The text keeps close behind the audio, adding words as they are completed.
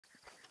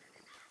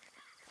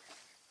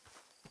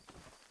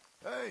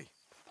Hey,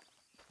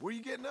 what are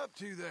you getting up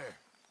to there?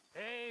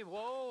 Hey,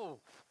 whoa.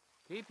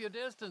 Keep your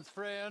distance,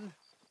 friend.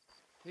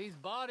 These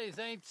bodies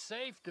ain't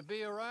safe to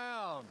be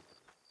around.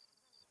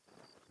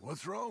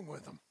 What's wrong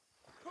with them?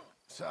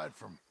 Aside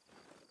from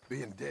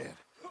being dead.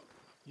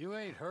 You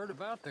ain't heard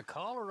about the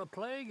cholera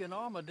plague in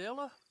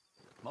Armadillo?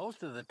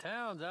 Most of the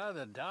towns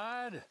either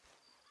died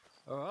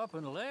or up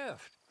and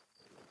left.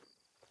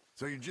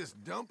 So you're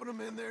just dumping them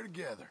in there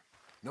together?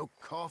 No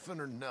coffin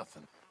or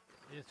nothing?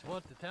 It's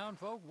what the town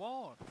folk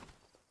want.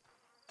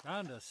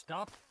 Trying to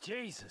stop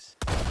Jesus.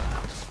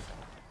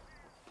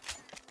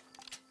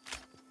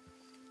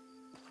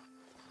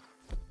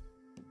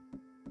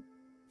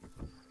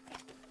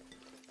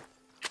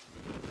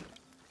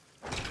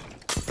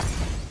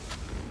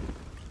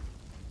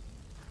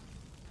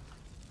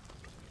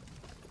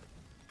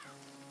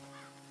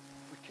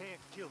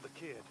 Kill the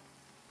kid.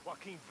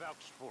 Joaquin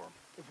vouched for him.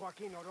 If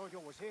Joaquin Arroyo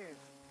was here,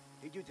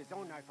 he'd use his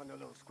own knife on the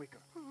little squeaker.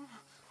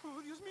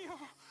 Oh, Dios mío!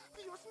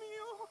 Dios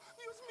mío!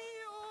 Dios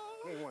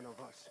mío! He ain't one of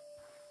us.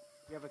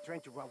 You have a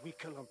trencher while we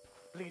kill him.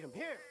 Bleed him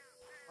here.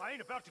 I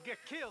ain't about to get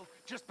killed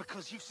just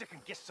because you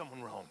second-guess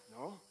someone wrong.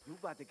 No, you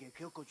about to get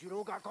killed because you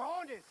don't got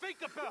cojones. Think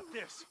about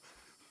this.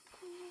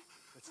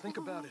 Let's think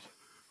about it.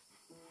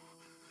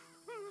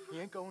 He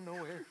ain't going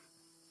nowhere.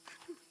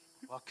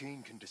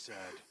 Joaquin can decide.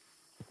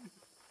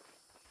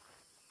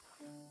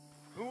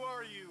 Who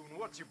are you and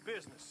what's your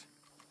business?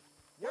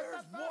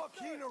 Where's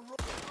Joaquin Arroyo?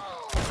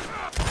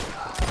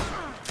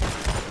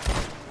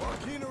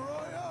 Joaquin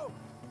Arroyo?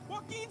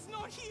 Joaquin's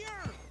not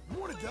here! You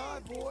want to die,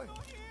 boy?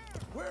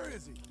 Where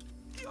is he?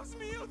 Dios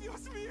mío!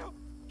 Dios mío!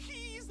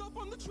 He's up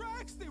on the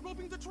tracks! They're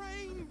robbing the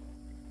train!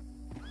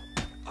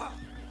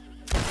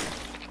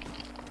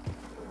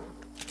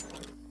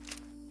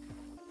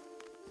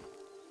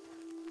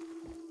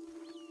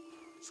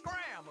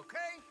 Scram, okay?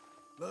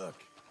 Look,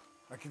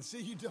 I can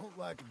see you don't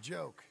like a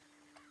joke.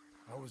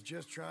 I was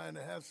just trying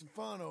to have some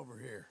fun over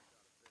here.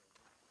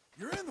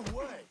 You're in the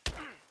way!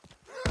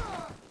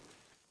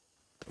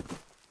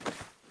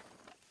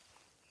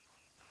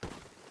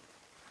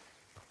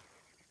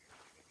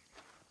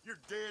 You're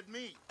dead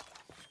meat.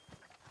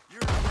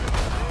 You're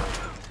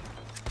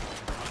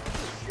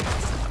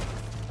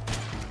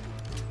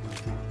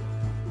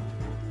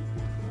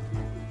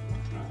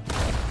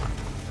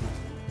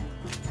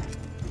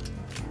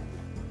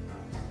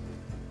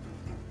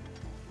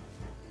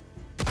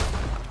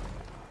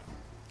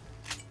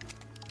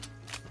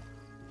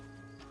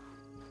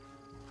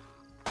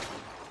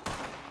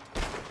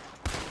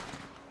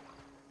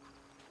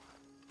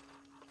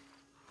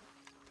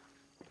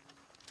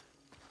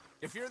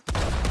If you're...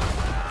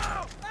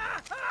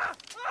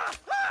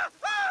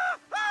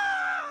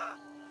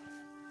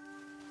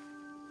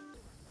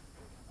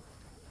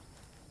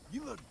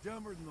 You look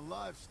dumber than the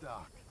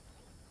livestock.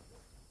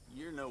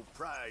 You're no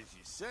prize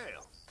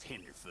yourself,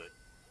 tenderfoot.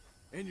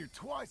 And you're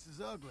twice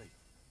as ugly.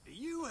 Do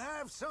you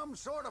have some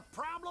sort of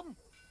problem?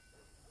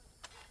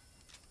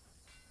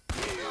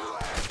 You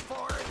asked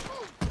for it!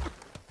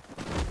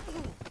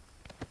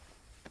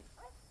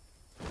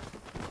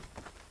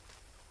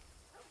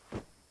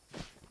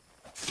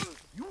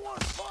 You want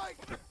to fight?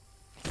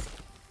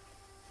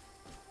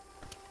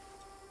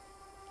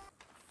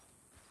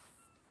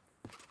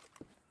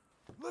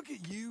 Look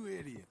at you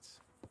idiots.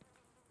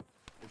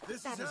 If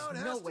this That is how it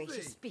is has no to way be.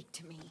 to speak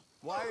to me.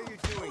 Why are you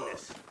doing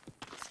this?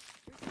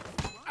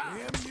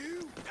 Damn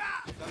you!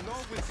 The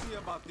Lord will see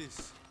about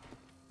this.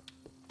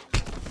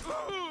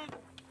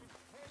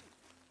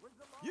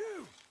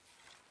 You!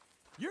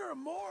 You're a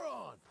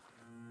moron!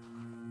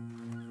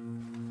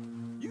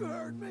 You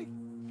heard me?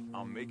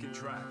 I'm making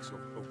tracks,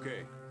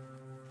 okay?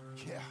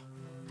 Yeah.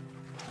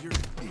 You're an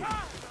idiot.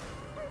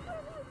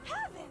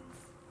 Heavens!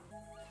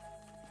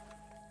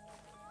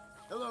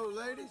 Hello,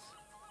 ladies.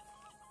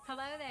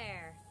 Hello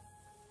there.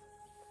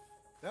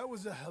 That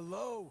was a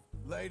hello,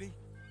 lady.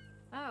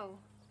 Oh,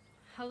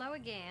 hello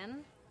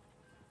again.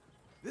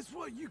 This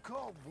what you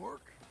call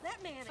work?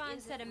 That man Fine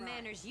isn't set of right.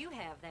 manners you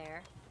have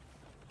there.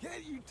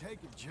 Can't you take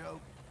a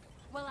joke?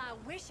 Well, I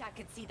wish I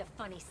could see the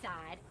funny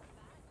side.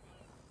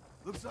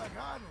 Looks like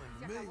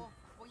idling to me.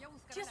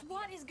 Just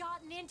what has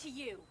gotten into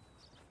you?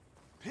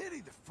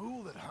 Pity the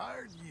fool that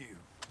hired you.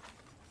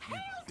 You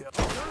done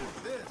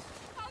with this.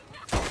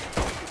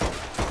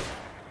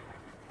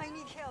 I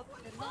need help.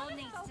 The law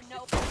needs to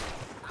know.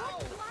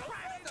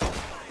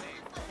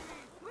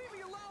 Leave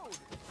me alone!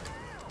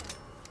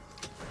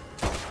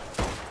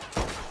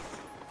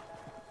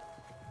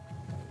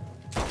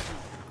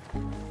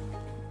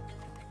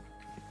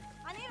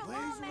 I need a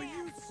Please, will lawman.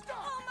 you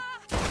stop?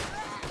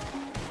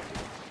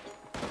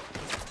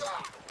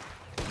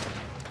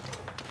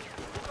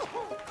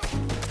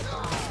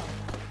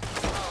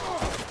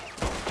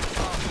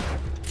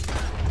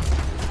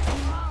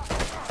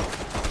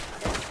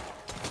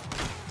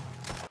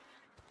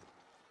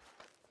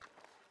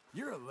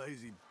 You're a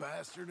lazy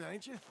bastard,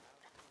 ain't you?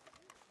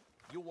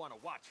 You'll want to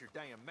watch your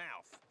damn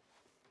mouth.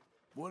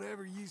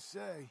 Whatever you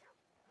say,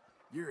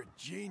 you're a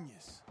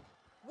genius.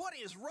 What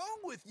is wrong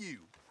with you?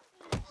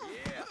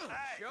 Yeah,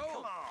 hey,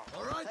 come on.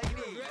 All right, Take it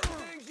you easy. regret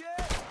things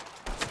yet?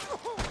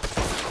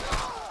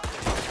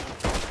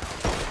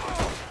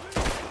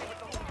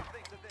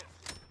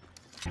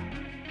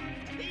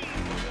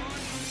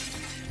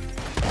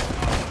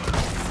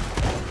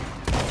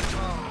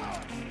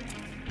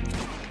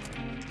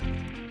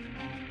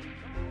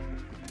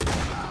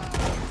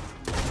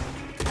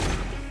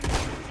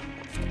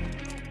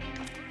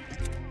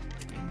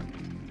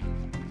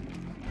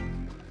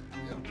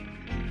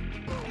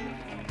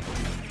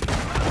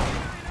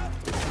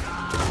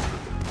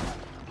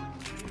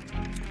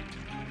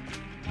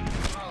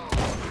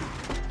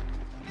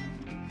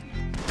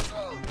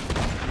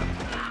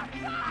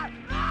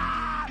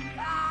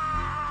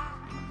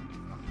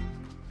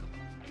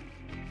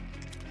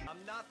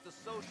 not the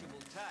sociable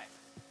type.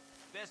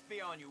 Best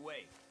be on your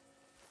way.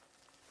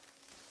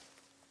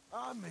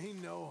 I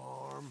mean no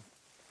harm.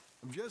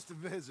 I'm just a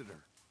visitor.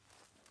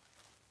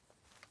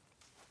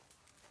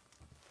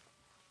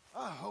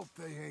 I hope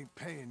they ain't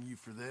paying you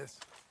for this.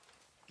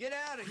 Get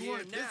out of You here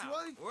want it this now.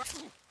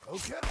 way?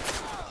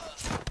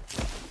 Okay.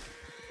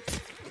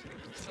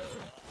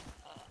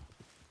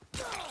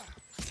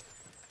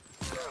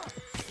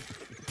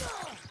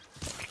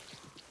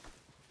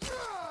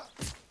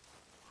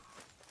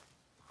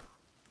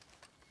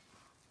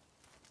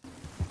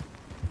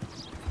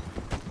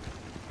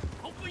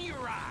 Open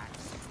your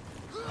eyes!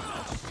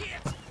 Oh, shit!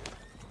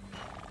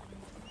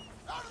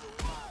 Out of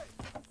the way!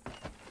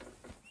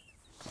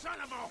 Son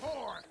of a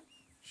whore!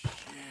 Shit.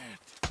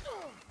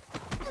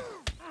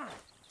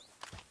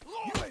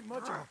 You ain't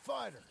much of a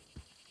fighter.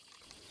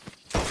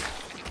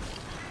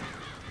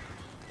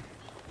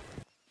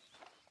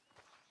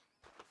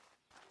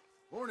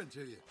 Morning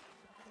to you.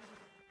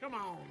 Come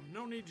on,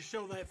 no need to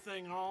show that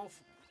thing off.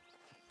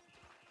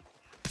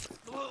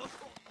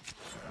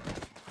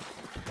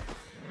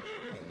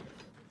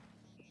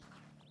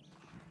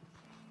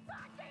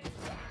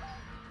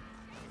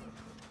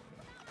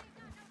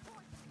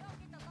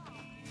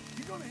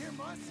 You gonna hear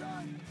my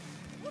side?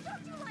 Well,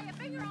 don't you lay a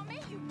finger on me,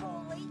 you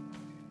bully.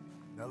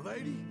 Now,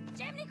 lady,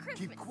 Jiminy Christmas.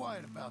 keep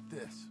quiet about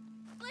this.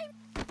 Leave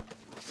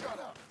Shut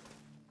up.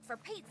 for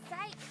Pete's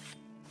sake.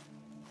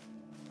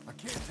 I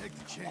can't take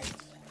the chance.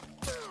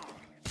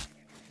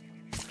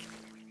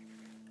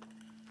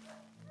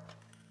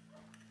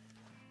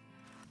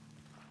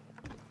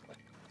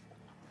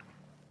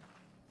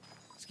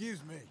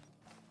 Excuse me.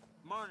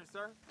 Morning,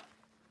 sir.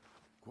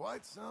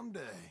 Quite some day.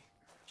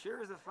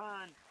 Sure is a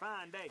fine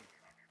day.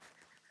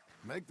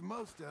 Make the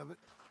most of it.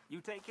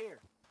 You take care.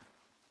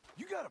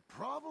 You got a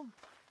problem?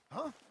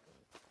 Huh?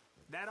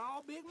 That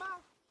all, Big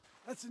Mouth?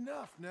 That's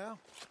enough now.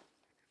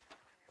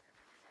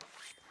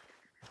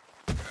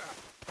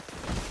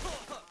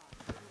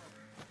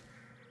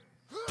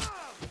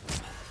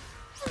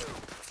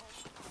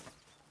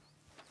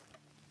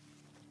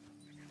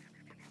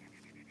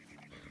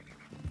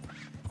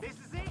 This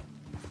is it.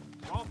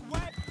 Walk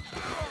away.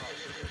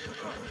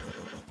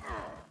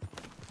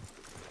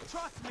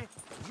 Trust me,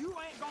 you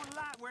ain't gonna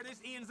like where this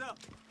ends up.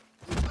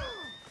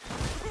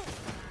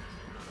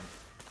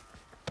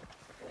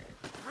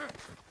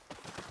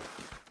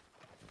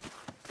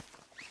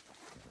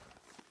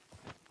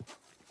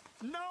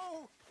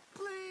 No!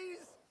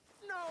 Please!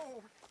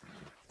 No!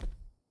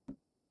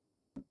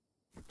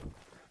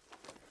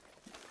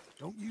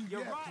 Don't you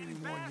You're yap to right,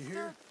 anyone, bastard! you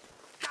hear?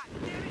 God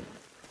damn it!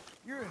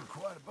 You're in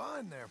quite a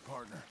bind there,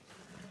 partner.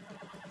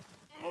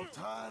 All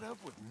tied up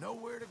with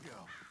nowhere to go.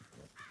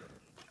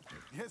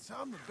 Guess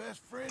I'm the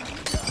best friend you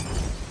got.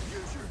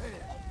 Use your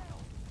head.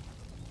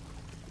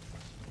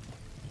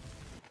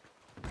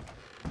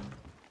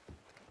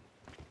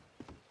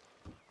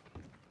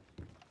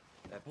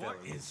 What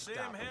in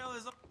Sam hell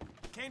is up?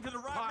 Came to the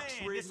right man.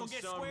 Pox-ridden This'll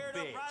get son squared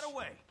up bitch. right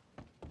away.